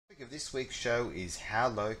Of this week's show is how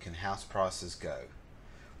low can house prices go?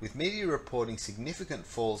 With media reporting significant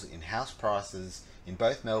falls in house prices in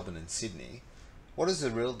both Melbourne and Sydney, what does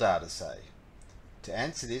the real data say? To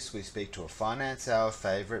answer this, we speak to a Finance Hour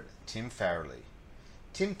favourite, Tim Farrelly.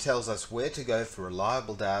 Tim tells us where to go for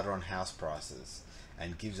reliable data on house prices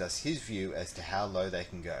and gives us his view as to how low they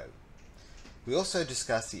can go. We also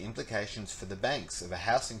discuss the implications for the banks of a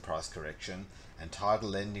housing price correction and tighter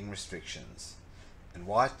lending restrictions, and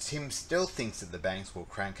why Tim still thinks that the banks will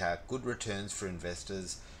crank out good returns for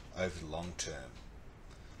investors over the long term.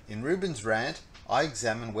 In Ruben's rant, I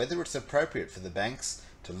examine whether it's appropriate for the banks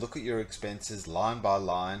to look at your expenses line by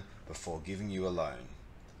line before giving you a loan.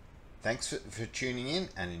 Thanks for tuning in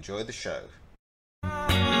and enjoy the show. I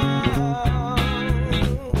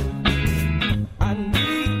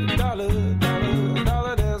need a dollar,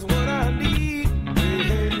 that's what I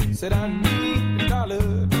need. Said I need a dollar.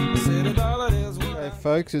 Said a dollar, that's what Hey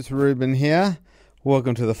folks, it's Ruben here.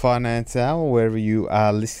 Welcome to the Finance Hour, wherever you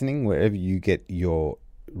are listening, wherever you get your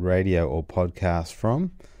radio or podcast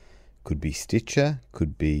from. Could be Stitcher,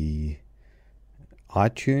 could be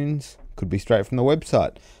iTunes, could be straight from the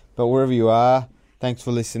website. But wherever you are, thanks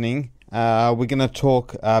for listening. We're going to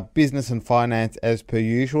talk business and finance as per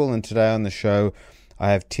usual. And today on the show,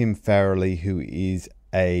 I have Tim Farrelly, who is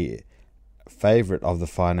a favourite of the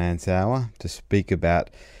Finance Hour, to speak about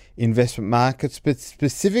investment markets, but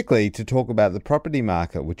specifically to talk about the property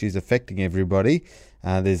market, which is affecting everybody.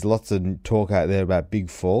 There's lots of talk out there about big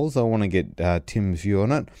falls. I want to get Tim's view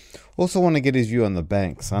on it. Also want to get his view on the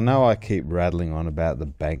banks. I know I keep rattling on about the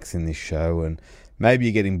banks in this show, and maybe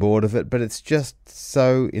you're getting bored of it, but it's just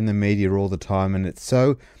so in the media all the time, and it's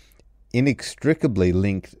so inextricably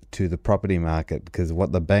linked to the property market, because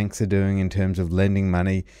what the banks are doing in terms of lending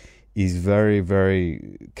money is very,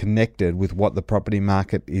 very connected with what the property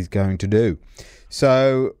market is going to do.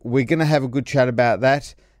 So we're going to have a good chat about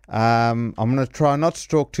that. I'm going to try not to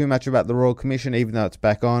talk too much about the Royal Commission, even though it's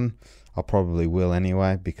back on. I probably will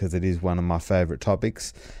anyway, because it is one of my favourite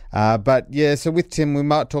topics. But yeah, so with Tim, we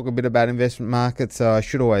might talk a bit about investment markets. So I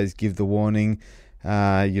should always give the warning,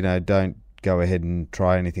 don't go ahead and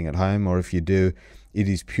try anything at home, or if you do, it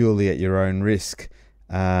is purely at your own risk.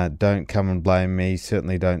 Don't come and blame me.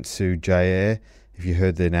 Certainly don't sue J-Air. If you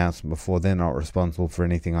heard the announcement before, they're not responsible for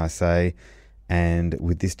anything I say. And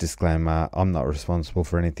with this disclaimer, I'm not responsible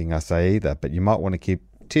for anything I say either. But you might want to keep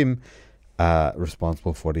Tim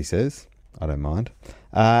responsible for what he says. I don't mind.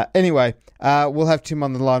 Anyway, we'll have Tim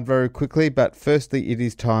on the line very quickly. But firstly, it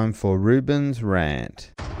is time for Ruben's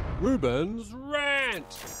Rant. Ruben's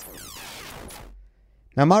Rant.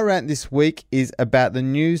 Now, my rant this week is about the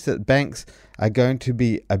news that banks are going to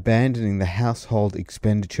be abandoning the household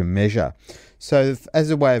expenditure measure. So, as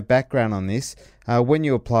a way of background on this, when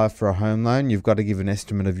you apply for a home loan, you've got to give an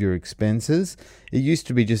estimate of your expenses. It used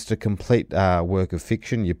to be just a complete work of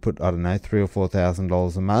fiction. You put, $3,000 or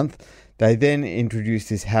 $4,000 a month. They then introduced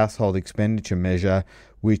this household expenditure measure,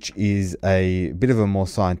 which is a bit of a more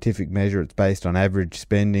scientific measure. It's based on average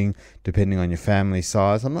spending, depending on your family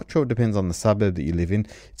size. I'm not sure it depends on the suburb that you live in.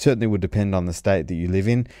 It certainly would depend on the state that you live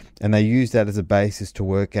in. And they use that as a basis to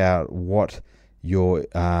work out what your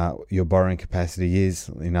borrowing capacity is.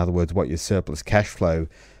 In other words, what your surplus cash flow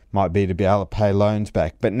might be to be able to pay loans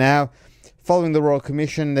back. But now, following the Royal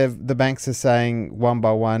Commission, the banks are saying one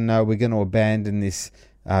by one, no, we're going to abandon this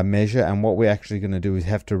measure, and what we're actually going to do is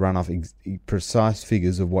have to run off precise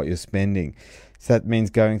figures of what you're spending. So that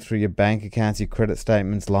means going through your bank accounts, your credit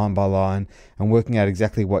statements line by line, and working out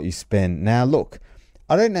exactly what you spend. Now, look,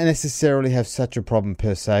 I don't necessarily have such a problem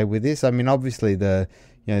per se with this. I mean, obviously the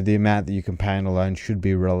amount that you can pay on a loan should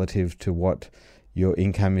be relative to what your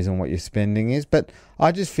income is and what your spending is. But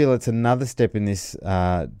I just feel it's another step in this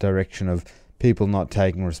direction of people not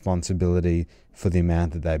taking responsibility for the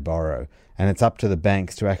amount that they borrow. And it's up to the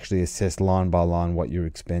banks to actually assess line by line what your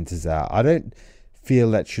expenses are. I don't feel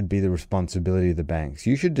that should be the responsibility of the banks.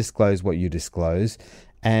 You should disclose what you disclose.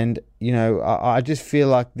 And, I just feel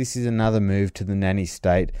like this is another move to the nanny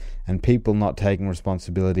state and people not taking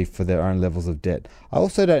responsibility for their own levels of debt. I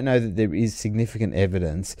also don't know that there is significant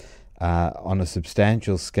evidence on a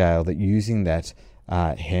substantial scale that using that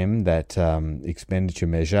expenditure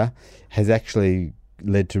measure has actually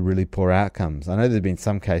led to really poor outcomes. I know there's been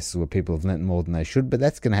some cases where people have lent more than they should, but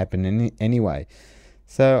that's going to happen anyway.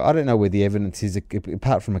 So I don't know where the evidence is,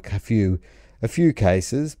 apart from a few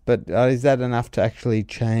cases, but is that enough to actually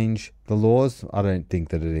change the laws? I don't think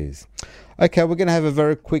that it is. Okay, we're going to have a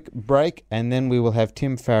very quick break, and then we will have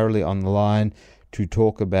Tim Farrelly on the line to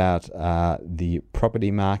talk about the property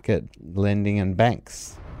market, lending and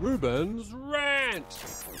banks. Ruben's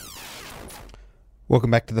Rant. Welcome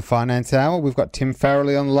back to the Finance Hour. We've got Tim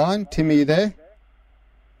Farrelly on the line. Tim, are you there?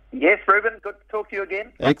 Yes, Ruben, good to talk to you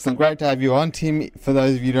again. Excellent. Great to have you on. Tim, for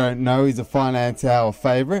those of you who don't know, he's a Finance Hour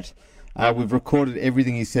favourite. We've recorded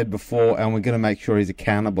everything he said before, and we're going to make sure he's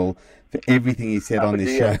accountable for everything he said on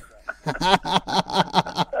this show.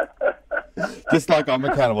 Just like I'm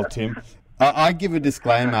accountable, Tim. I give a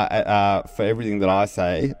disclaimer for everything that I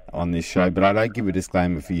say on this show, but I don't give a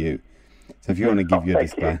disclaimer for you. So if you want to give your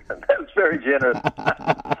disclaimer. That's very generous.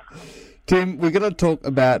 Tim, we're going to talk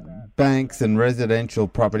about banks and residential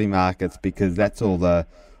property markets because that's all the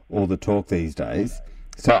talk these days.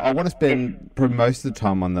 So I want to spend probably most of the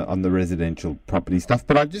time on the residential property stuff,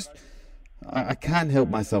 but I can't help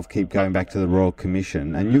myself keep going back to the Royal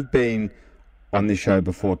Commission. And you've been on this show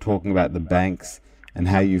before talking about the banks and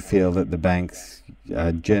how you feel that the banks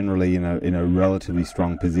are generally in a relatively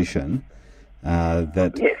strong position.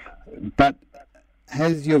 Yes. But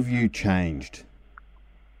has your view changed?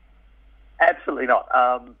 Absolutely not.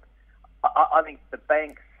 I think the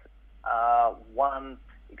banks are, one,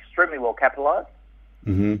 extremely well capitalised.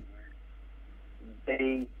 Mm-hmm.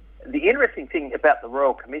 The interesting thing about the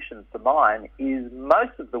Royal Commission, for mine, is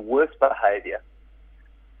most of the worst behaviour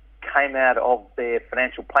came out of their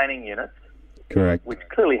financial planning units, correct, which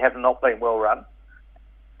clearly have not been well run,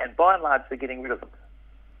 and by and large they're getting rid of them.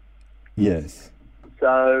 Yes.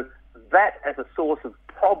 So that as a source of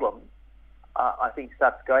problem, I think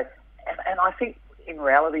starts going. And I think in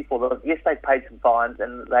reality for them, yes, they've paid some fines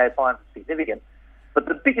and their fines are significant, but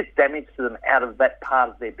the biggest damage to them out of that part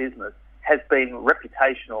of their business has been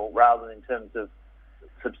reputational rather than in terms of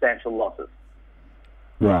substantial losses.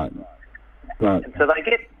 Right. And so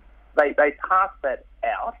they pass that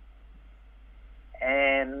out,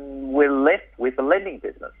 and we're left with a lending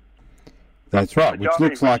business. That's right, which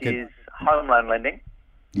looks like it is home loan lending.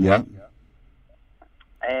 Yeah.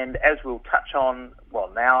 And as we'll touch on,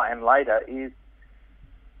 now and later, is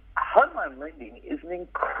home loan lending is an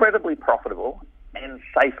incredibly profitable and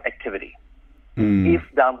safe activity if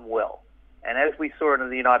done well. And as we saw in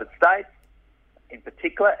the United States in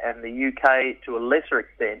particular, and the UK to a lesser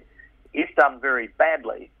extent, if done very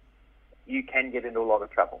badly, you can get into a lot of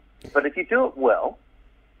trouble. But if you do it well,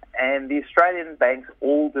 and the Australian banks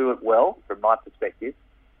all do it well, from my perspective,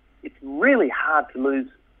 it's really hard to lose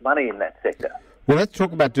money in that sector. Well, let's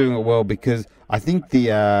talk about doing it well, because I think the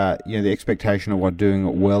expectation of what doing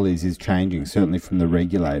it well is changing, certainly from the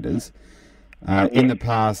regulators. In the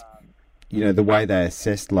past, the way they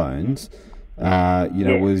assessed loans,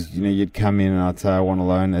 was, you'd come in and I'd say, I want a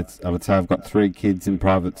loan. I would say, I've got 3 kids in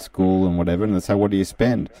private school and whatever. And they'd say, what do you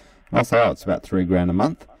spend? And I'll say, it's about $3,000 a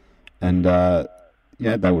month. And,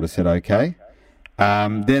 they would have said, okay.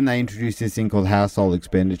 Then they introduced this thing called household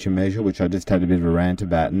expenditure measure, which I just had a bit of a rant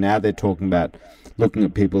about. And now they're talking about looking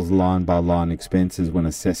at people's line-by-line expenses when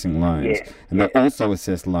assessing loans. And they also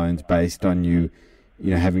assess loans based on you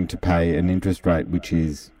having to pay an interest rate which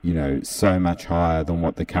is, so much higher than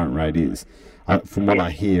what the current rate is. From what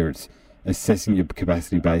I hear, it's assessing your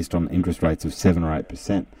capacity based on interest rates of 7 or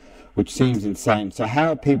 8%, which seems insane. So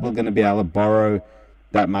how are people going to be able to borrow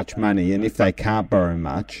that much money? And if they can't borrow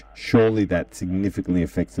much, surely that significantly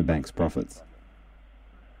affects the bank's profits.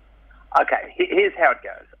 Okay, here's how it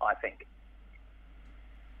goes, I think.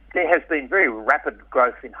 There has been very rapid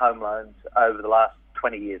growth in home loans over the last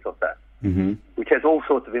 20 years or so, which has all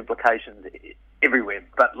sorts of implications everywhere,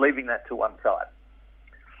 but leaving that to one side.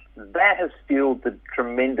 That has fueled the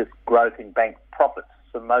tremendous growth in bank profits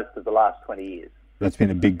for most of the last 20 years. That's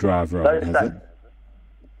been a big driver of it, has it?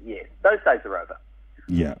 Yes, those days are over.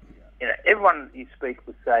 Yeah. Everyone you speak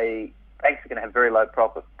would say banks are going to have very low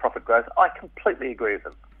profit growth. I completely agree with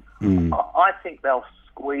them. I think they'll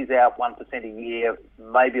squeeze out 1% a year,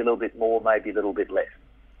 maybe a little bit more, maybe a little bit less.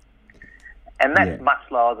 And that's much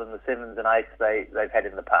lower than the 7s and 8s they've had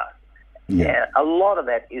in the past. Yeah. And a lot of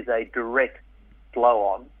that is a direct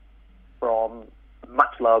flow-on from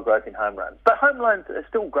much lower growth in home loans. But home loans are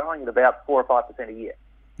still growing at about 4 or 5% a year.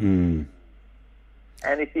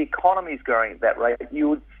 And if the economy is growing at that rate, you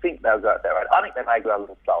would think they'll grow at that rate. I think they may grow a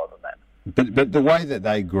little slower than that. But the way that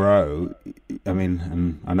they grow, I mean,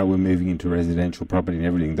 and I know we're moving into residential property and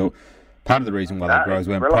everything, though, part of the reason why they grow is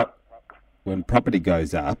when property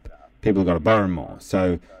goes up, people have got to borrow more.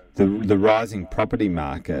 So the rising property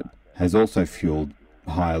market has also fueled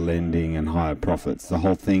higher lending and higher profits. The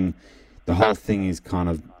whole thing is kind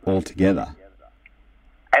of all together.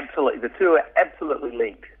 Absolutely. The two are absolutely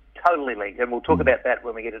linked, totally linked, and we'll talk about that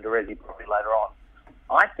when we get into resi property later on.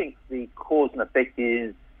 I think the cause and effect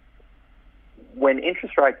is when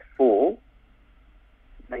interest rates fall,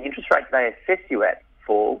 the interest rate they assess you at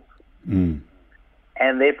falls, and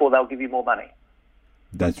therefore they'll give you more money.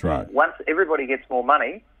 That's right. Once everybody gets more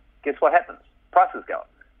money, guess what happens? Prices go up.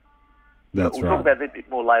 That's We'll right. talk about that a bit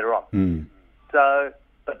more later on. Mm. So,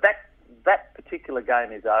 but that particular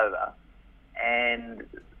game is over, and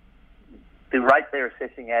the rate they're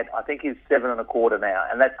assessing at, I think, is 7.25 now,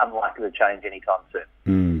 and that's unlikely to change anytime soon.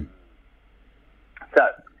 Mm. So,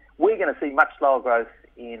 we're going to see much slower growth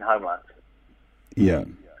in home loans. Yeah.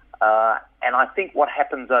 And I think what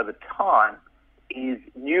happens over time is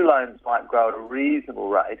new loans might grow at a reasonable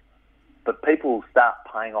rate, but people will start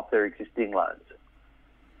paying off their existing loans.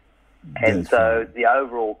 And That's so right. the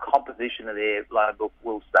overall composition of their loan book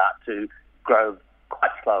will start to grow quite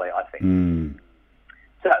slowly, I think. Mm.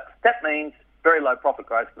 So that means very low profit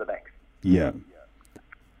growth for the banks. Yeah. That's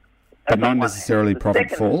But not on one necessarily hand. The profit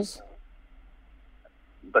second- falls?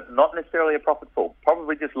 But not necessarily a profit fall,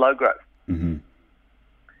 probably just low growth. Mm-hmm.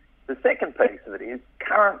 The second piece of it is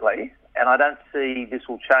currently, and I don't see this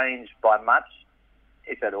will change by much,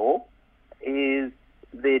 if at all, is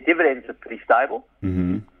their dividends are pretty stable.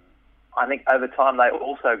 Mm-hmm. I think over time they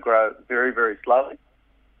also grow very, very slowly.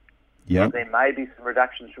 Yep. There may be some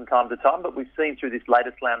reductions from time to time, but we've seen through this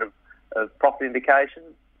latest round of profit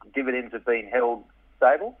indications, dividends have been held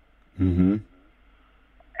stable. Mm-hmm.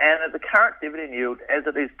 And at the current dividend yield, as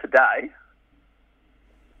it is today,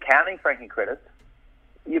 counting franking credits,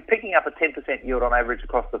 you're picking up a 10% yield on average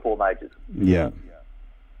across the four majors. Yeah.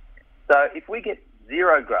 So if we get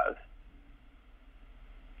zero growth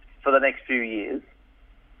for the next few years,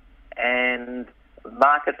 and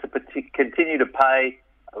markets continue to pay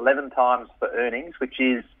 11 times for earnings, which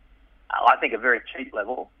is, I think, a very cheap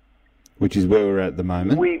level. Which is where we're at the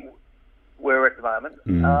moment. We're at the moment.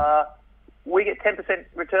 Mm. We get 10%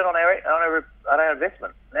 return on our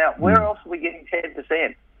investment. Now, where else are we getting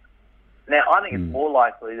 10%? Now, I think it's more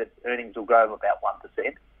likely that earnings will grow about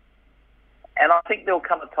 1%. And I think there'll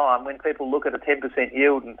come a time when people look at a 10%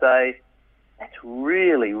 yield and say, that's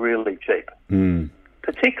really, really cheap. Mm.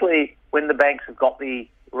 Particularly when the banks have got the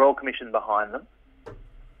Royal Commission behind them.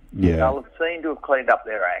 Yeah. They'll have seemed to have cleaned up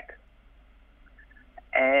their act.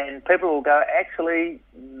 And people will go, actually,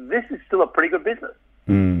 this is still a pretty good business.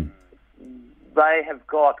 Mm.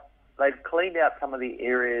 They've cleaned out some of the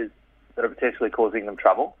areas that are potentially causing them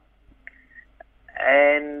trouble.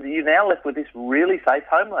 And you're now left with this really safe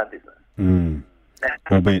home loan business. Mm. Now,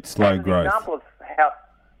 Albeit slow as an growth. example of how...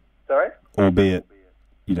 Sorry? Albeit,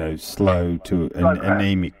 slow to Slow growth.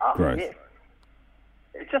 anemic Oh, growth. yes.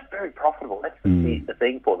 It's just very profitable. That's the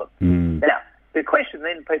thing for them. Mm. Now, the question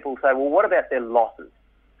then people say, well, what about their losses?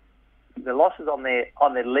 The losses on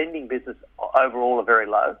their lending business overall are very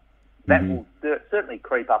low. That will certainly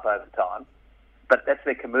creep up over time, but that's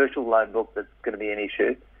their commercial loan book that's going to be an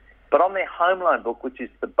issue. But on their home loan book, which is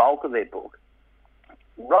the bulk of their book,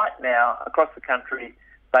 right now across the country,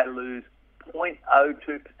 they lose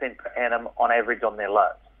 0.02% per annum on average on their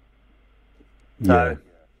loans. So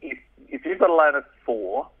if you've got a loan of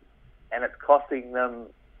 4 and it's costing them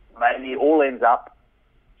maybe all ends up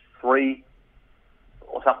 3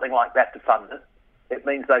 or something like that to fund it, it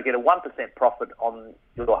means they get a 1% profit on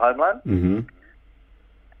your home loan. Mm-hmm.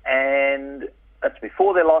 And that's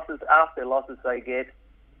before their losses. After their losses, they get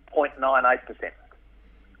 0.98%.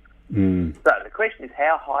 Mm. So the question is,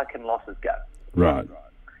 how high can losses go? Right.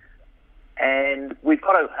 And we've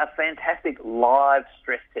got a fantastic live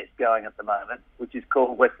stress test going at the moment, which is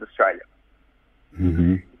called Western Australia.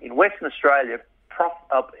 Mm-hmm. In Western Australia,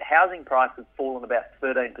 housing prices have fallen about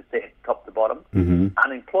 13% top to bottom. Mm-hmm.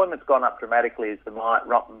 Unemployment's gone up dramatically as the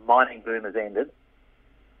mining boom has ended.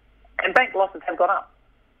 And bank losses have gone up.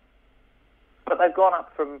 But they've gone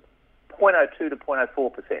up from 0.02 to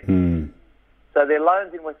 0.04%. Mm. So their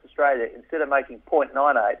loans in Western Australia, instead of making 0.98,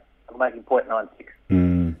 are making 0.96.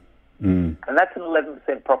 Mm. Mm. And that's an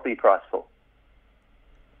 11% property price fall.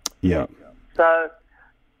 Yeah. So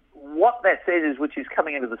what that says is, which is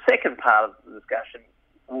coming into the second part of the discussion,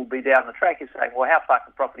 will be down the track, is saying, well, how far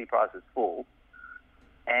can property prices fall?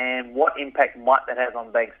 And what impact might that have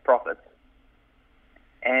on banks' profits?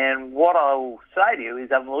 And what I will say to you is,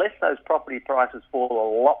 unless those property prices fall a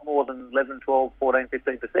lot more than 11, 12, 14,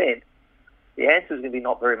 15%, the answer is going to be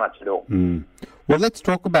not very much at all. Mm. Well, let's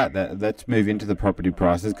talk about that. Let's move into the property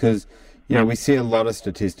prices because, we see a lot of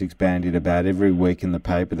statistics bandied about every week in the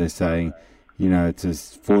paper. They're saying, it's a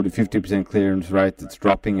 40, 50% clearance rate that's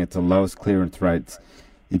dropping. It's the lowest clearance rates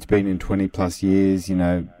it's been in 20 plus years,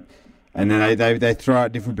 and then they throw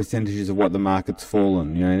out different percentages of what the market's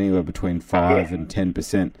fallen, anywhere between 5 and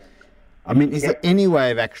 10%. I mean, is there any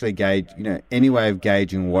way of actually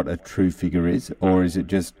gauging what a true figure is, or is it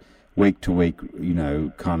just week to week,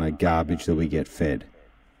 kind of garbage that we get fed?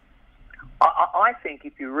 I think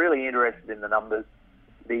if you're really interested in the numbers,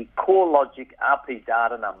 the CoreLogic RP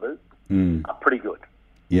data numbers are pretty good.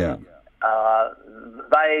 Yeah.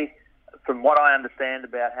 They, from what I understand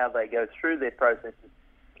about how they go through their processes,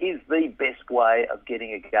 is the best way of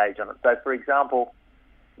getting a gauge on it. So, for example,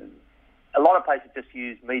 a lot of places just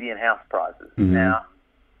use median house prices. Mm-hmm. Now,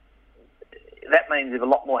 that means if a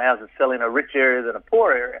lot more houses sell in a rich area than a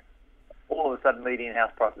poor area, all of a sudden median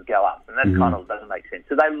house prices go up, and that kind of doesn't make sense.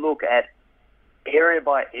 So they look at area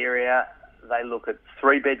by area. They look at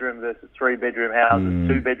 3-bedroom versus 3-bedroom houses,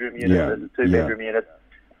 2-bedroom units versus 2-bedroom units,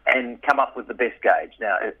 and come up with the best gauge.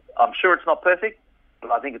 Now, I'm sure it's not perfect, but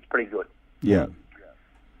I think it's pretty good. Yeah.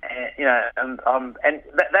 And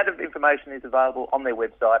that information is available on their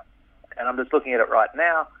website, and I'm just looking at it right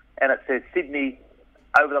now, and it says Sydney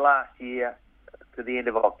over the last year to the end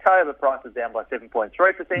of October, prices down by 7.3%.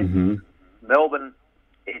 Mm-hmm. Melbourne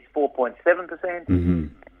is 4.7%,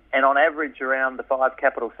 and on average around the 5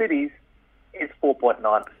 capital cities, it's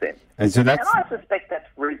 4.9%. And so that's, and I suspect that's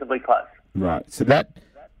reasonably close. Right. So that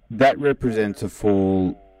represents a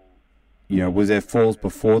fall. You know, was there falls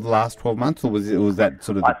before the last 12 months, or was that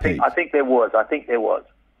sort of the peak? I think there was.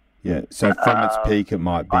 Yeah. So from its peak, it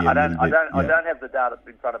might be I don't have the data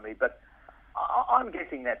in front of me, but I'm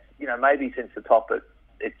guessing that's, maybe since the top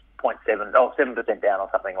it's 0.7 or 7% down or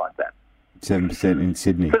something like that. 7% in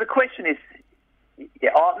Sydney. So the question is,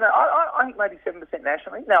 I think maybe 7%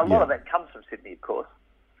 nationally. Now, a lot of that comes from Sydney, of course.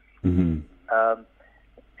 Mm-hmm.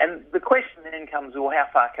 And the question then comes, well, how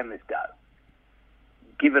far can this go,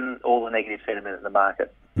 given all the negative sentiment in the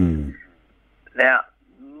market? Mm. Now,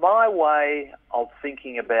 my way of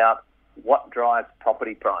thinking about what drives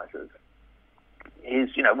property prices is,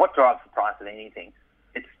 what drives the price of anything?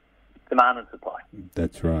 It's demand and supply.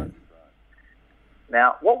 That's right.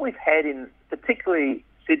 Now, what we've had in particularly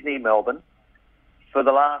Sydney, Melbourne, for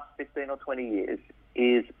the last 15 or 20 years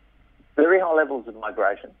is very high levels of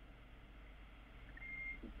migration.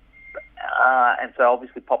 And so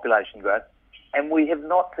obviously population growth. And we have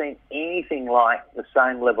not seen anything like the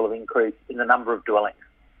same level of increase in the number of dwellings.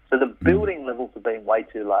 So the building levels have been way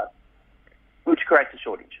too low, which creates a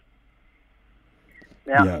shortage.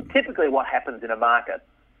 Now, typically what happens in a market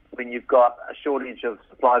when you've got a shortage of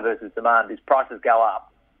supply versus demand is prices go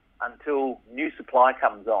up until new supply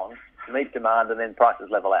comes on to meet demand, and then prices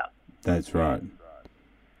level out. That's right.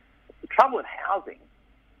 The trouble with housing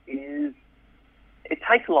is it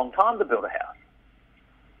takes a long time to build a house,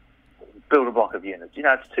 build a block of units.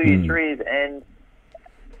 It's 2 years, 3 years, and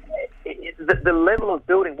the level of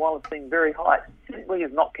building, while it's been very high, simply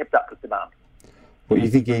has not kept up with demand. Well, you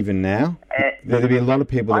think even now? There'd be a lot of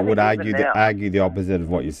people that would argue the opposite of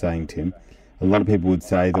what you're saying, Tim. A lot of people would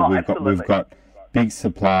say that we've got big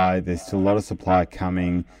supply. There's still a lot of supply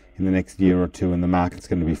coming in the next year or two, and the market's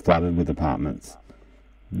going to be flooded with apartments.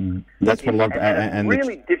 That's what a lot. And it's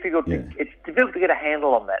really difficult. It's difficult to get a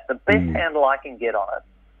handle on that. The best handle I can get on it,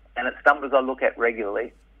 and it's numbers I look at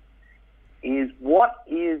regularly, is what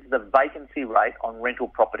is the vacancy rate on rental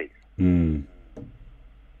properties.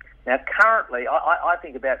 Now, currently, I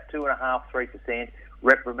think about 2.5–3%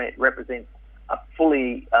 represents a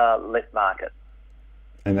fully let market.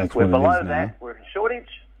 And that's we're what below it is now. that. We're in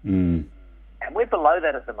shortage, and we're below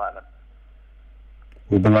that at the moment.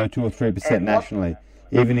 We're below 2 or 3% nationally,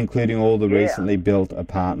 even including all the recently built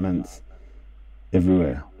apartments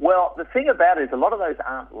everywhere. Well, the thing about it is a lot of those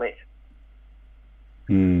aren't let.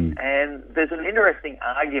 And there's an interesting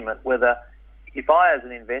argument whether if I, as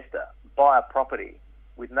an investor, buy a property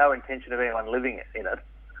with no intention of anyone living in it,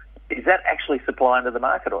 is that actually supply into the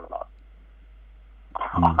market or not?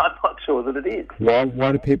 I'm not sure that it is. Why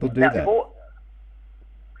do people do that?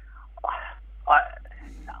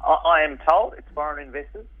 I am told it's foreign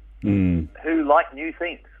investors who like new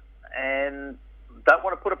things and don't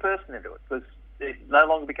want to put a person into it because it no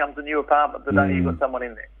longer becomes a new apartment the day you've got someone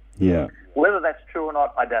in there. Yeah. Whether that's true or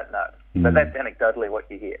not, I don't know. But that's anecdotally what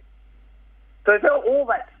you hear. So if all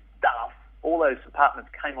that stuff, all those apartments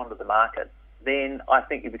came onto the market, then I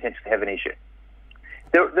think you potentially have an issue.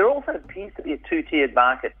 There also appears to be a two-tiered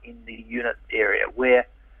market in the unit area where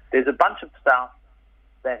there's a bunch of stuff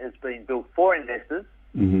that has been built for investors,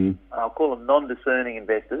 and I'll call them non-discerning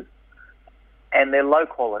investors, and they're low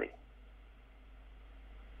quality.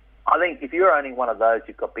 I think if you're owning one of those,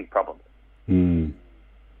 you've got big problems.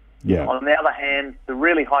 Yeah. On the other hand, the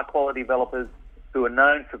really high-quality developers who are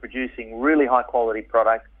known for producing really high-quality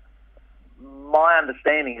products, my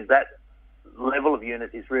understanding is that level of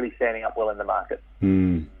unit is really standing up well in the market.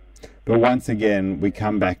 But once again, we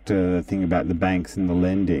come back to the thing about the banks and the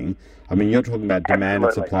lending. I mean, you're talking about demand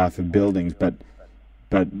and supply for buildings, but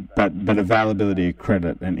availability of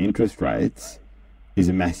credit and interest rates is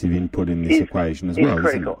a massive input in this equation as well,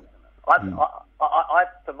 critical. isn't it? I,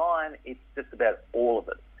 for mine, it's just about all of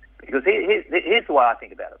it. Because here's the way I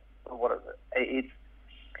think about it. What is it? It's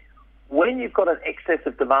when you've got an excess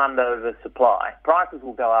of demand over supply, prices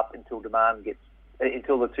will go up until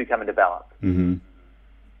the two come into balance. Mm-hmm.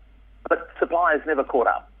 But supply has never caught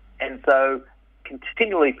up. And so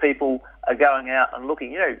continually people are going out and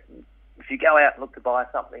looking. You know, if you go out and look to buy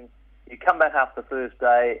something, you come back after the first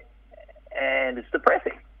day and it's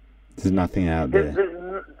depressing. There's nothing out there.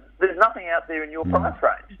 There's nothing out there in your price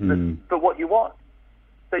range for what you want.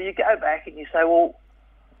 So you go back and you say, well,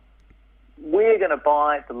 we're going to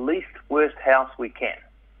buy the least worst house we can.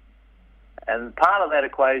 And part of that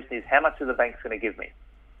equation is how much are the banks going to give me?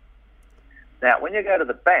 Now, when you go to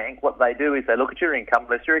the bank, what they do is they look at your income,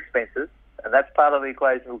 less your expenses, and that's part of the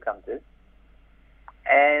equation we'll come to.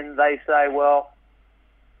 And they say, well,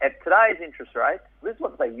 at today's interest rate, this is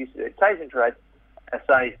what they used to do. At today's interest rate, they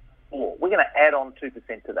say, we're going to add on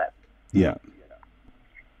 2% to that. Yeah.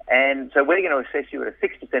 And so we're going to assess you at a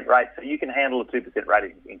 6% rate so you can handle a 2%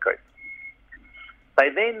 rate increase. They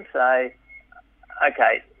then say,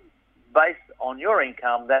 okay, based on your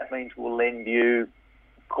income, that means we'll lend you,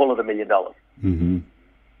 call it $1 million. Mm-hmm.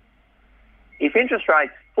 If interest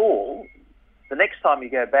rates fall, the next time you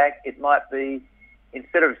go back, it might be,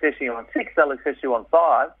 instead of assessing you on 6, they'll assess you on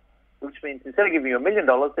 5, which means instead of giving you $1 million,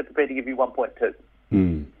 they're prepared to give you 1.2.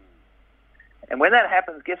 Mm. And when that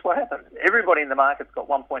happens, guess what happens? Everybody in the market's got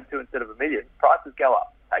 1.2 instead of $1 million. Prices go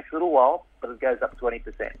up. Takes a little while, but it goes up 20%.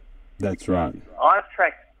 That's right. I've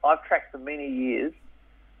tracked for many years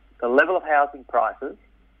the level of housing prices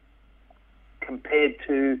compared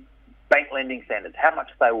to bank lending standards, how much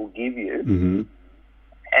they will give you. Mm-hmm.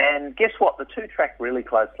 And guess what? The two track really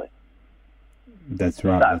closely. That's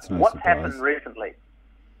right. So that's no what's surprise. happened recently?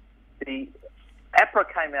 The APRA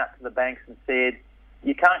came out to the banks and said,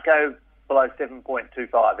 you can't go below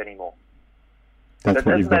 7.25 anymore. That's so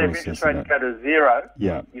what it you've doesn't got matter to if interest assess rates that. go to 0,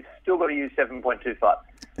 Yeah. you've still got to use 7.25.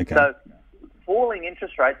 Okay. So falling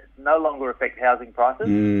interest rates no longer affect housing prices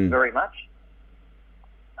very much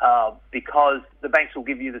because the banks will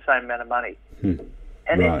give you the same amount of money. And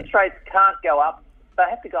Right. interest rates can't go up. They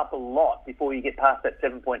have to go up a lot before you get past that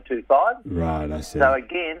 7.25. Right, I see. So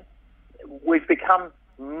again, we've become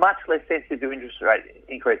much less sensitive to interest rate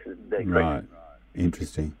increases and decreases. Right.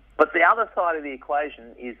 Interesting. But the other side of the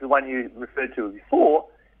equation is the one you referred to before.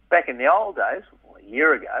 Back in the old days, a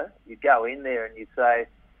year ago, you'd go in there and you'd say,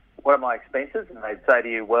 what are my expenses? And they'd say to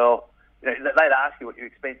you, well, you know, they'd ask you what your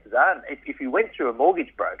expenses are. And if you went through a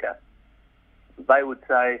mortgage broker, they would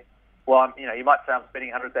say, well, you know, you might say I'm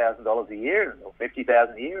spending $100,000 a year or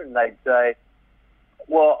 $50,000 a year. And they'd say,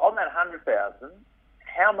 well, on that $100,000,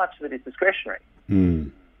 how much of it is discretionary?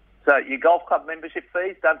 Mm. So your golf club membership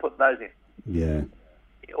fees, don't put those in. Yeah.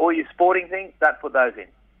 All your sporting things, don't put those in.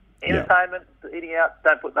 Entertainment, eating out,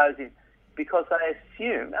 don't put those in. Because they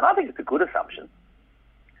assume, and I think it's a good assumption,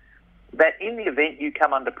 that in the event you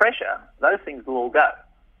come under pressure, those things will all go.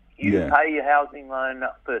 You pay your housing loan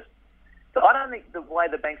up first. So I don't think the way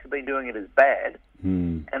the banks have been doing it is bad.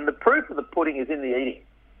 Mm. And the proof of the pudding is in the eating.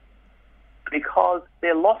 Because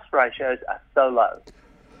their loss ratios are so low.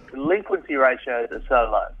 Delinquency ratios are so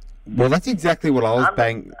low. Well, that's exactly what I was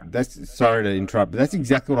banging. Sorry to interrupt, but that's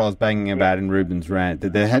exactly what I was banging about in Ruben's rant.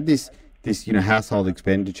 That they had this household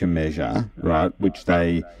expenditure measure, right, which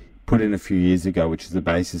they put in a few years ago, which is the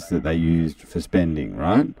basis that they used for spending,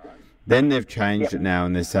 right? Then they've changed it now,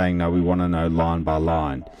 and they're saying no, we want to know line by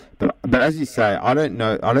line. But as you say, I don't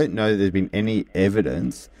know there's been any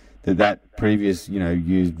evidence that previous,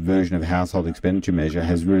 used version of household expenditure measure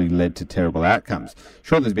has really led to terrible outcomes.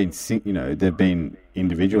 Sure, there've been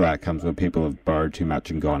individual outcomes where people have borrowed too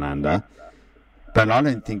much and gone under, but I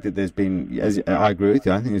don't think that there's been, as I agree with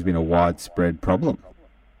you, I don't think there's been a widespread problem.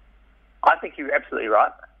 I think you're absolutely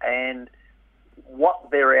right. And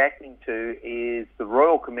what they're reacting to is the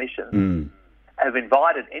Royal Commission have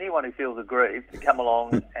invited anyone who feels aggrieved to come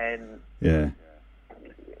along and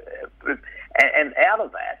out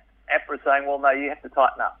of that, APRA is saying, well, no, you have to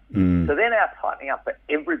tighten up. So they're now tightening up for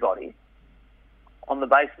everybody on the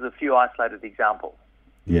basis of a few isolated examples.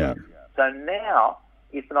 Yeah. So now,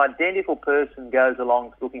 if an identical person goes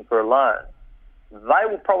along looking for a loan, they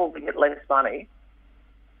will probably get less money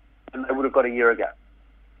than they would have got a year ago.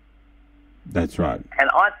 That's right. And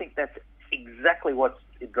I think that's exactly what's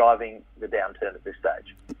driving the downturn at this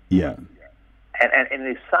stage. Yeah. And in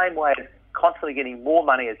the same way, constantly getting more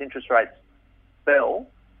money as interest rates fell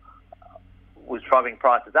was driving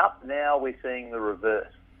prices up. Now we're seeing the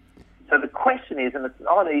reverse. So the question is, and it's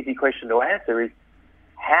not an easy question to answer, is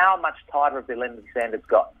how much tighter have their lending standards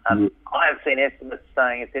got? I have seen estimates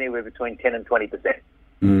saying it's anywhere between 10 and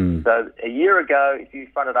 20%. So a year ago, if you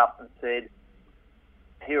fronted up and said,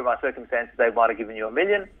 here are my circumstances, they might have given you $1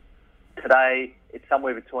 million. Today, it's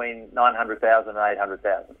somewhere between 900,000 and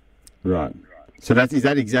 800,000. Right. So is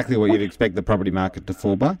that exactly what you'd expect the property market to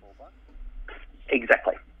fall by?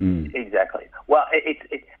 Exactly. Exactly. Well,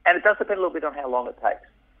 and it does depend a little bit on how long it takes.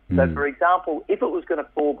 So, for example, if it was going to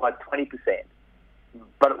fall by 20%,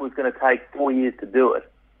 but it was going to take 4 years to do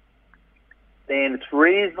it, then it's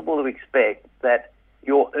reasonable to expect that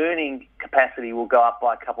your earning capacity will go up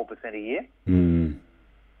by a couple percent a year.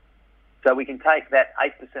 So we can take that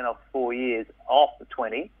 8% off 4 years off the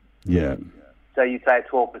 20. Yeah. So you say a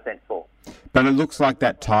 12% fall. But it looks like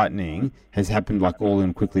that tightening has happened like all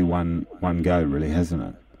in quickly one go, really, hasn't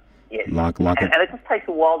it? Yes. And it just takes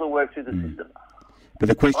a while to work through the system. But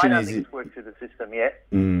the question I don't is... think it's worked through the system yet.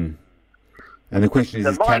 And the question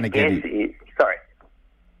is, can it get... Sorry.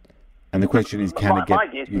 And the question is, can it get... My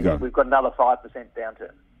guess is we've got another 5%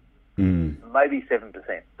 downturn. Maybe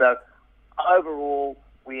 7%. So overall,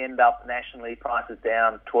 we end up nationally prices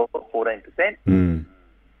down 12 or 14%. And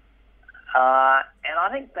I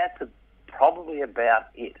think that's probably about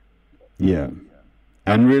it. Yeah.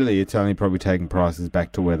 And really, it's only probably taking prices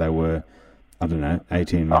back to where they were, I don't know,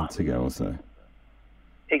 18 months ago or so.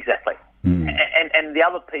 Exactly. And the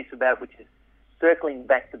other piece about it, which is circling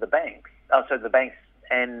back to the banks, the banks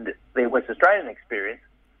and their West Australian experience,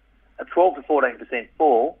 a 12 to 14%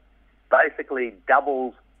 fall basically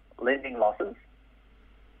doubles lending losses,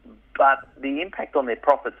 but the impact on their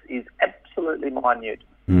profits is absolutely minute.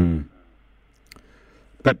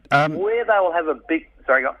 But where they will have a big...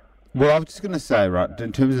 Sorry, go on. Well, I was just going to say, right,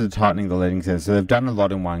 in terms of the tightening the lending standards, so they've done a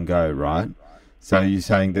lot in one go, right? So you're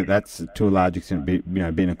saying that that's to a large extent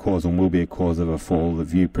been a cause and will be a cause of a fall that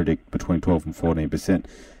you predict between 12 and 14%.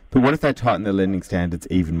 But what if they tighten their lending standards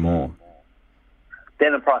even more?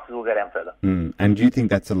 Then the prices will go down further. And do you think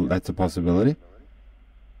that's a possibility?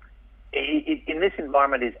 In this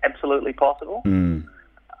environment, is absolutely possible.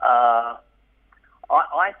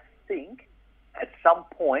 I think at some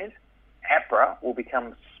point APRA will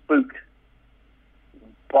become spooked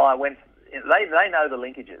by when they know the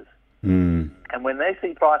linkages. And when they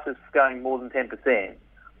see prices going more than 10%,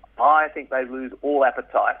 I think they lose all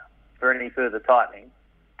appetite for any further tightening,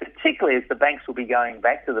 particularly as the banks will be going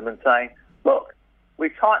back to them and saying, look,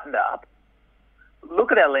 we've tightened up.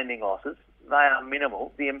 Look at our lending losses. They are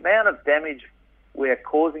minimal. The amount of damage we're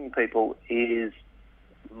causing people is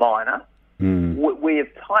minor. We have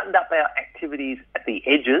tightened up our activities at the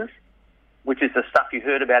edges, which is the stuff you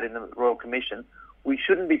heard about in the Royal Commission. We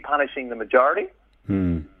shouldn't be punishing the majority.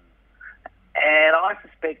 And I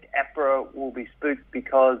suspect APRA will be spooked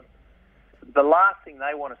because the last thing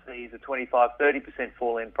they want to see is a 25-30%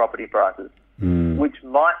 fall in property prices, which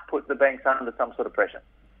might put the banks under some sort of pressure.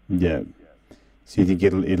 Yeah. So you think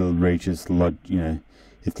it'll reach its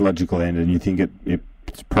logical end, and you think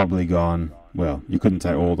it's probably gone, well, you couldn't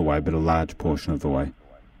say all the way, but a large portion of the way.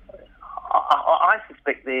 I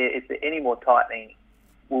suspect if there any more tightening,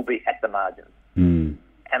 will be at the margins.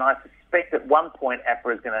 And I suspect at one point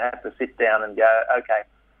APRA is going to have to sit down and go, okay,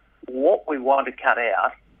 what we want to cut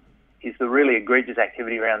out is the really egregious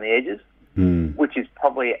activity around the edges, which is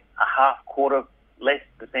probably a quarter less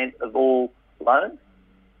percent of all loans.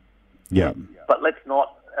 Yeah. But let's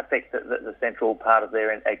not affect the central part of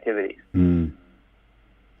their activities. So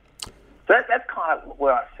that's kind of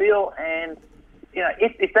where I feel, and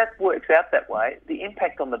if that works out that way, the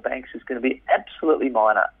impact on the banks is going to be absolutely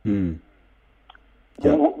minor.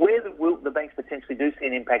 Yeah. Where the banks potentially do see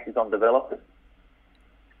an impact is on developers.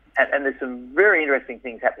 And there's some very interesting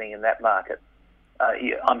things happening in that market.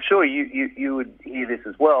 I'm sure you would hear this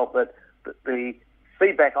as well, but the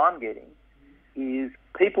feedback I'm getting is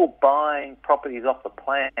people buying properties off the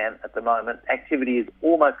plan at the moment. Activity has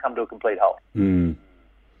almost come to a complete halt.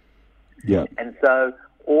 Yeah. And so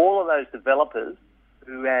all of those developers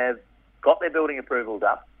who have got their building approvals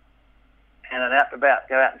up and are about to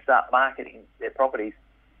go out and start marketing their properties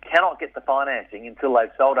cannot get the financing until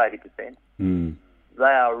they've sold 80%. They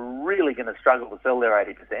are really going to struggle to sell their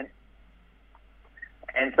 80%.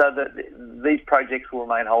 And so these projects will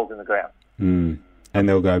remain holes in the ground. And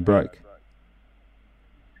they'll go broke.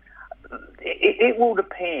 It will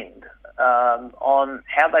depend on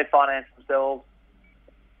how they finance themselves.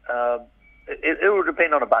 It will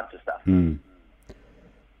depend on a bunch of stuff.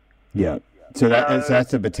 Yeah. So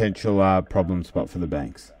that's a potential problem spot for the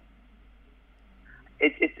banks.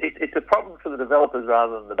 It's a problem for the developers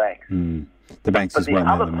rather than the banks. The banks as well.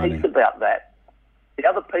 The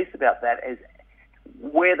other piece about that is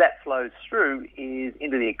where that flows through is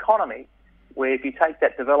into the economy, where if you take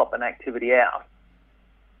that development activity out,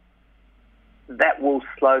 that will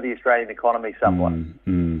slow the Australian economy somewhat.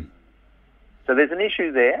 So there's an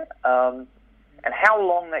issue there. And how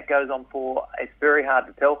long that goes on for, it's very hard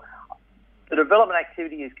to tell. The development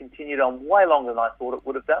activity has continued on way longer than I thought it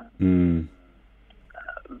would have done.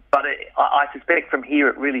 But I suspect from here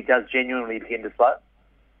it really does genuinely begin to slow.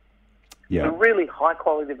 Yeah. The really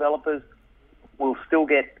high-quality developers will still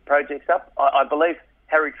get projects up. I believe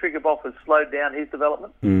Harry Triguboff has slowed down his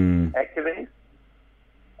development activities.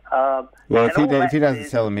 Well, if he doesn't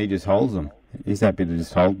sell them, he just holds them. He's happy to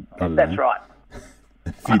just hold. That's right.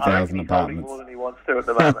 A few thousand he's apartments. more than he wants to at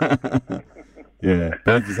the moment. Yeah,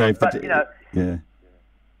 but that's the But,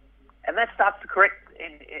 and that starts to correct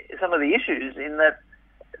in some of the issues in that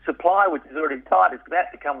supply, which is already tight, is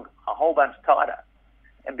about to become a whole bunch tighter.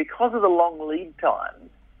 And because of the long lead times,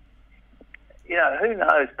 who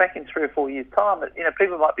knows, back in 3 or 4 years' time,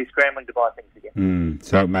 people might be scrambling to buy things again.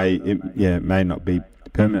 So it may not be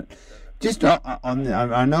permanent. Just I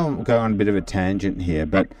know I'm going on a bit of a tangent here,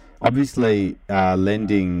 but obviously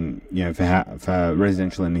lending, for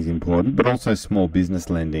residential lending is important, but also small business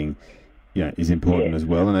lending, is important as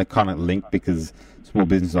well, and they're kind of linked because small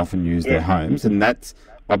businesses often use their homes, and that's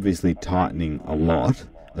obviously tightening a lot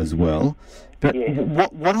as well. But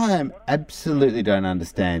what I absolutely don't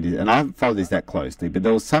understand is, and I haven't followed this that closely, but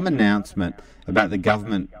there was some announcement about the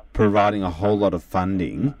government providing a whole lot of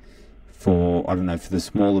funding for, I don't know, for the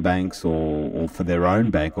smaller banks or for their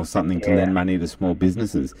own bank or something to lend money to small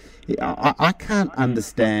businesses. I can't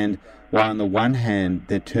understand why on the one hand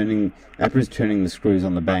APRA's turning the screws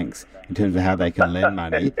on the banks in terms of how they can lend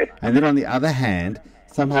money, and then on the other hand,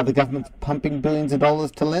 somehow the government's pumping billions of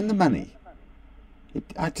dollars to lend the money.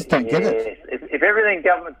 I just don't get it. If everything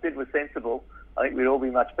governments did was sensible, I think we'd all be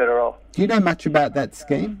much better off. Do you know much about that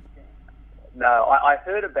scheme? No, I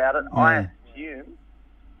heard about it. Yeah. I assume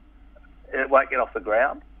it won't get off the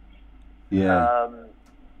ground. Yeah.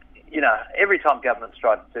 Every time governments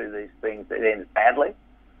try to do these things, it ends badly.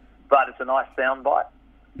 But it's a nice soundbite.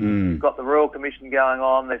 You've got the Royal Commission going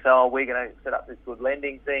on. They say, we're going to set up this good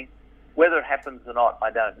lending thing. Whether it happens or not,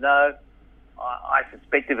 I don't know. I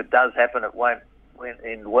suspect if it does happen, it won't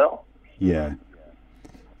end well. Yeah.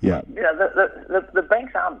 Yeah. The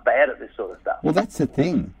banks aren't bad at this sort of stuff. Well, that's the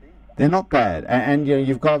thing. They're not bad. And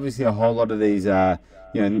you've got obviously a whole lot of these, and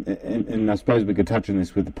I suppose we could touch on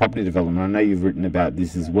this with the property development. I know you've written about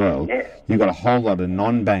this as well. Yeah. You've got a whole lot of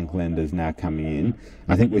non-bank lenders now coming in.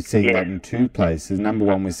 I think we're seeing that in two places. Number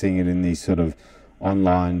one, we're seeing it in these sort of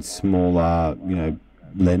online, smaller,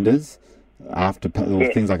 lenders.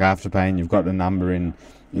 Things like Afterpay, and you've got a number in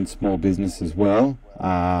small business as well.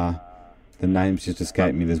 The names just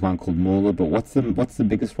escaped me. There's one called Moola, but what's the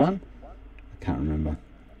biggest one? I can't remember.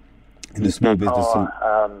 In the small business,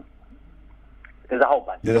 there's a whole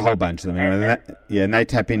bunch. There's a whole bunch of them. And they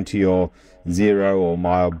tap into your Xero or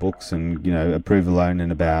Mile books and approve a loan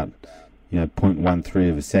in about 0.13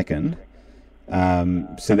 of a second.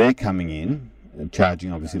 So they're coming in,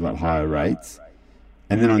 charging obviously a lot higher rates.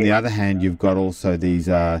 And then on the other hand, you've got also these,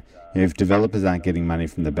 if developers aren't getting money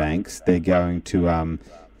from the banks, they're going to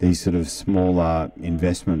these sort of smaller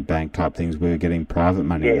investment bank type things where we're getting private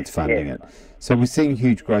money that's funding it. So we're seeing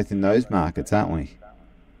huge growth in those markets, aren't we?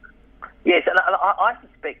 Yes, and I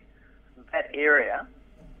suspect that area,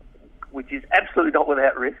 which is absolutely not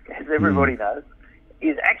without risk, as everybody knows,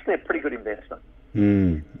 is actually a pretty good investment.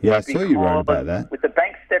 Yeah, I saw you wrote about that. With the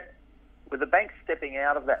banks stepping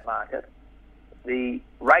out of that market, the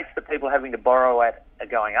rates that people are having to borrow at are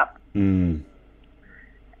going up. And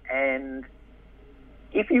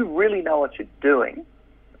if you really know what you're doing,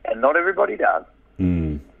 and not everybody does,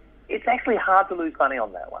 it's actually hard to lose money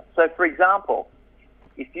on that one. So, for example,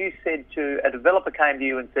 if you said to a developer came to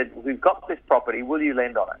you and said, we've got this property, will you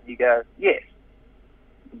lend on it? You go, yes.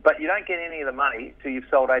 But you don't get any of the money till you've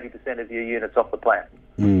sold 80% of your units off the plan.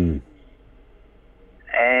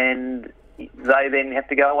 And they then have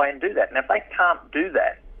to go away and do that. Now, if they can't do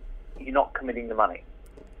that, you're not committing the money.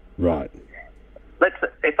 Right.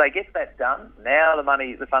 If they get that done, now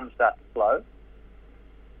the funds start to flow.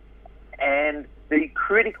 And the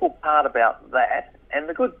critical part about that, and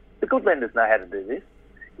the good lenders know how to do this,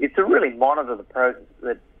 is to really monitor the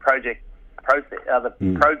progress,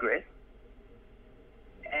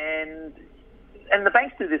 and the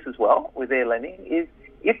banks do this as well with their lending. Is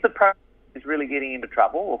if the project is really getting into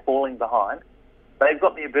trouble or falling behind, they've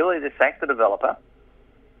got the ability to sack the developer,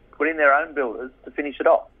 put in their own builders to finish it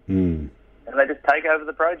off, and they just take over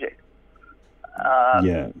the project.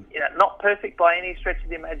 Not perfect by any stretch of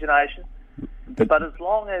the imagination, but as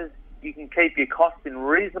long as you can keep your costs in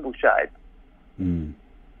reasonable shape,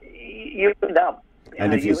 you end up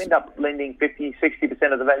you end up lending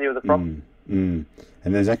 50-60% of the value of the property. And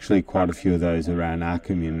there's actually quite a few of those around our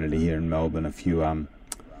community here in Melbourne. A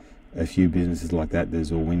few businesses like that.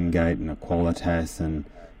 There's a Wingate and a Qualitas, and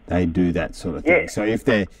they do that sort of thing. Yeah. So if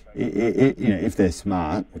they're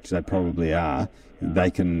smart, which they probably are, they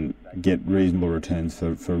can get reasonable returns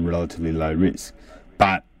for relatively low risk.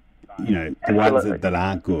 But the ones that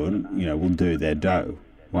aren't good, will do their dough,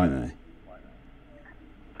 won't they?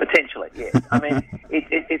 Potentially, yes. I mean,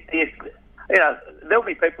 there'll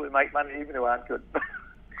be people who make money even who aren't good.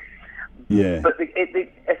 Yeah. But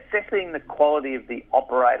assessing the quality of the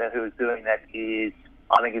operator who is doing that I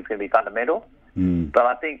think, is going to be fundamental. But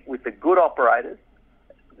I think with the good operators,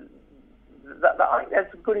 I think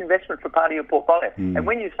that's a good investment for part of your portfolio. And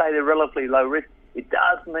when you say they're relatively low risk, it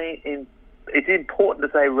does mean it's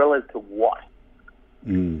important to say relative to what.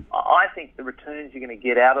 I think the returns you're going to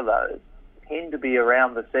get out of those tend to be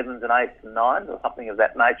around the 7s and 8s and 9s or something of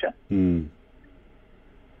that nature,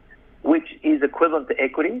 which is equivalent to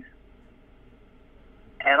equities.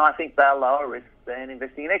 And I think they're lower risk than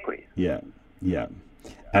investing in equities. Yeah.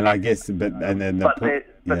 And I guess, but they're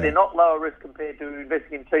not lower risk compared to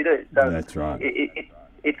investing in TDs. So that's right.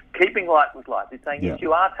 It's keeping light with life. It's saying yes,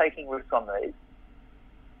 you are taking risks on these,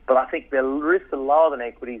 but I think the risks are lower than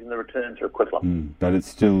equities and the returns are equivalent. But it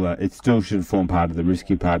still should form part of the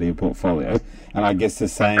risky part of your portfolio. And I guess the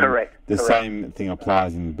same same thing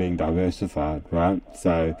applies in being diversified, right?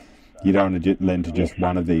 So you don't want to lend to just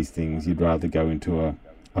one of these things. You'd rather go into a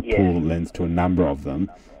pool that lends to a number of them.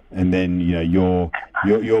 And then your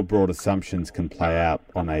broad assumptions can play out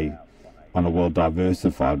on a well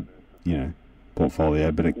diversified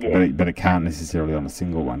portfolio, but it can't necessarily on a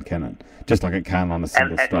single one, can it? Just like it can't on a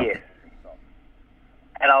single stock. Yes.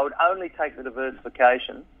 And I would only take the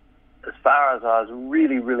diversification as far as I was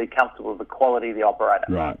really, really comfortable with the quality of the operator.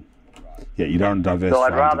 Right. Yeah, you don't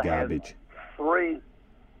diversify into garbage. Have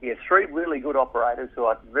three really good operators who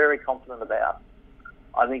I'm very confident about.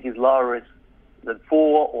 I think is lower risk than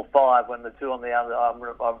 4 or 5 when the two on the other,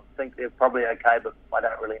 I think they're probably okay, but I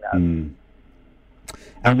don't really know.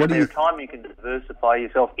 And what There's time you can diversify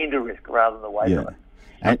yourself into risk rather than away from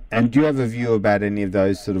it. And do you have a view about any of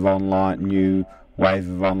those sort of new wave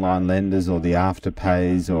of online lenders or the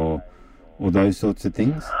afterpays or those sorts of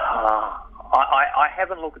things? I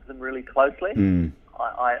haven't looked at them really closely.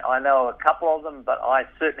 I know a couple of them, but I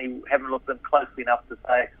certainly haven't looked at them closely enough to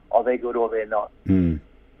say, they're good or they're not.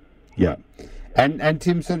 Yeah. And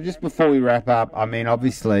Tim, so just before we wrap up, I mean,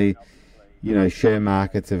 obviously, share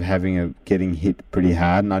markets are getting hit pretty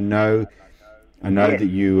hard, and I know that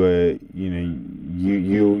you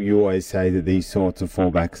you always say that these sorts of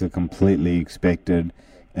fallbacks are completely expected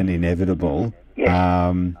and inevitable.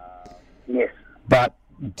 Yes. But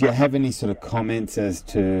do you have any sort of comments as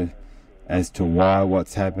to why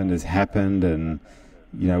what's happened has happened? And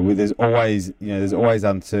there's always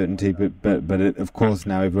uncertainty, but of course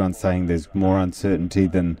now everyone's saying there's more uncertainty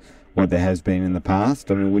than what there has been in the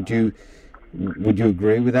past. I mean, would you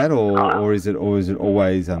agree with that, or is it always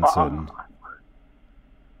uncertain?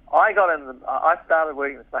 I started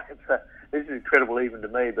working in the States. So this is incredible even to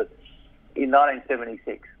me, but in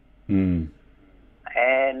 1976,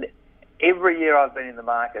 and every year I've been in the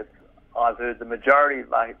markets, I've heard the majority of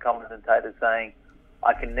market commentators saying,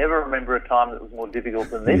 I can never remember a time that was more difficult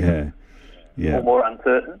than this, or more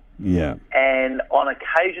uncertain. Yeah. And on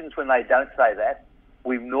occasions when they don't say that,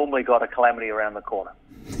 we've normally got a calamity around the corner.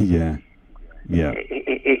 Yeah.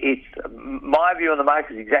 It's my view on the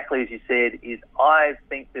market is exactly as you said. Is I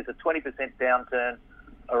think there's a 20% downturn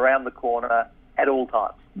around the corner at all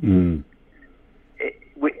times. And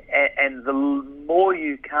the more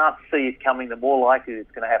you can't see it coming, the more likely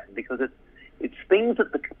it's going to happen, because it's things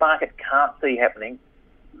that the market can't see happening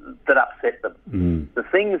that upset them. The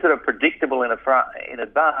things that are predictable in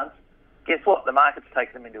advance, guess what? The market's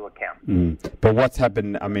taken them into account. But what's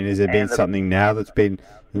happened? I mean, has there been something now that's been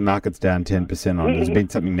the market's down 10% on? Has there been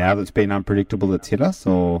something now that's been unpredictable that's hit us,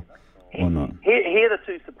 or not? Here the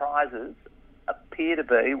two surprises appear to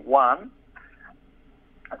be: one,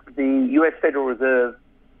 the US Federal Reserve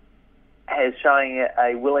is showing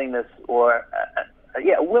a willingness, or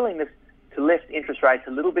a willingness to lift interest rates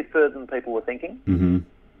a little bit further than people were thinking.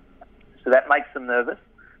 So that makes them nervous,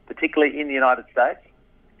 particularly in the United States.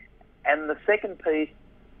 And the second piece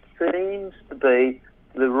seems to be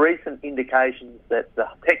the recent indications that the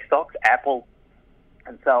tech stocks, Apple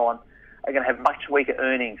and so on, are going to have much weaker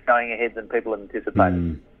earnings going ahead than people have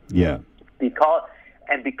anticipated.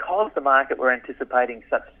 Because the market were anticipating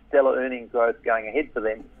such stellar earnings growth going ahead for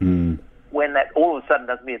them, when that all of a sudden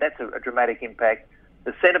doesn't appear, that's a dramatic impact.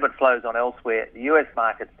 The sentiment flows on elsewhere. The US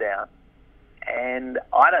market's down. And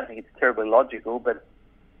I don't think it's terribly logical, but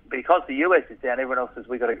because the US is down, everyone else says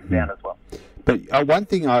we've got to go down as well. But one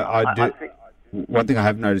thing one thing I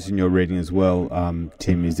have noticed in your reading as well,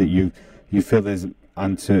 Tim, is that you feel there's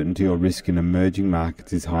uncertainty or risk in emerging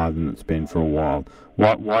markets is higher than it's been for a while.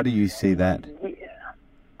 Why do you see that?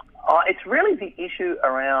 It's really the issue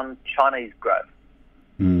around Chinese growth.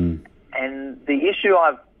 Mm. And the issue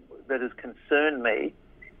that has concerned me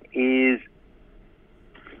is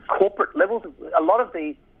corporate levels. A lot of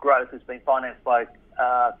the growth has been financed by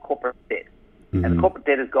corporate debt. Mm-hmm. And corporate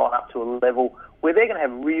debt has gone up to a level where they're going to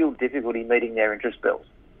have real difficulty meeting their interest bills.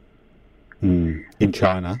 In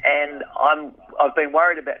China. And I've been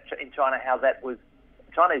worried about in China how that was,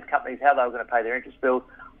 Chinese companies, how they were going to pay their interest bills.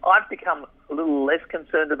 I've become a little less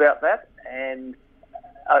concerned about that, and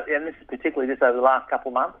this is particularly just over the last couple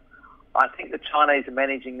of months. I think the Chinese are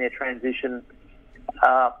managing their transition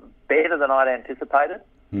better than I'd anticipated,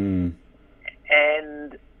 and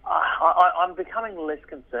I'm becoming less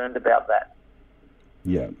concerned about that.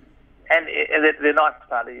 Yeah. And the nice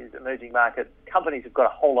part is emerging market companies have got a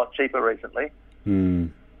whole lot cheaper recently.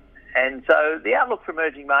 And so the outlook for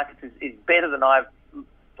emerging markets is better than I've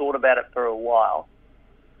thought about it for a while.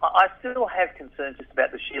 I still have concerns just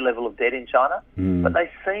about the sheer level of debt in China, but they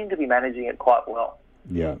seem to be managing it quite well.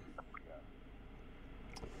 Yeah.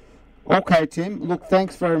 Okay, Tim. Look,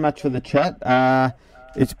 thanks very much for the chat.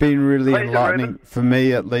 It's been really enlightening for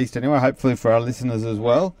me, at least. Anyway, hopefully for our listeners as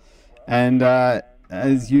well. And I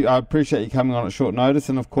appreciate you coming on at short notice.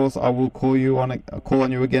 And of course, I will call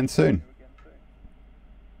on you again soon.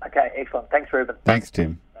 Okay, excellent. Thanks, Ruben. Thanks,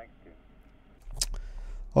 Tim.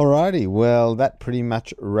 Alrighty, well, that pretty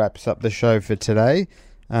much wraps up the show for today.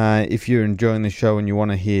 If you're enjoying the show and you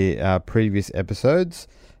want to hear our previous episodes,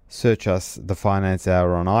 search us, The Finance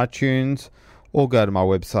Hour, on iTunes, or go to my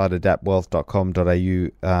website,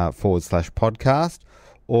 adaptwealth.com.au /podcast,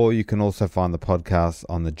 or you can also find the podcast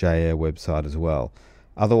on the JAir website as well.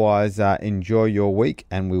 Otherwise, enjoy your week,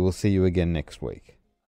 and we will see you again next week.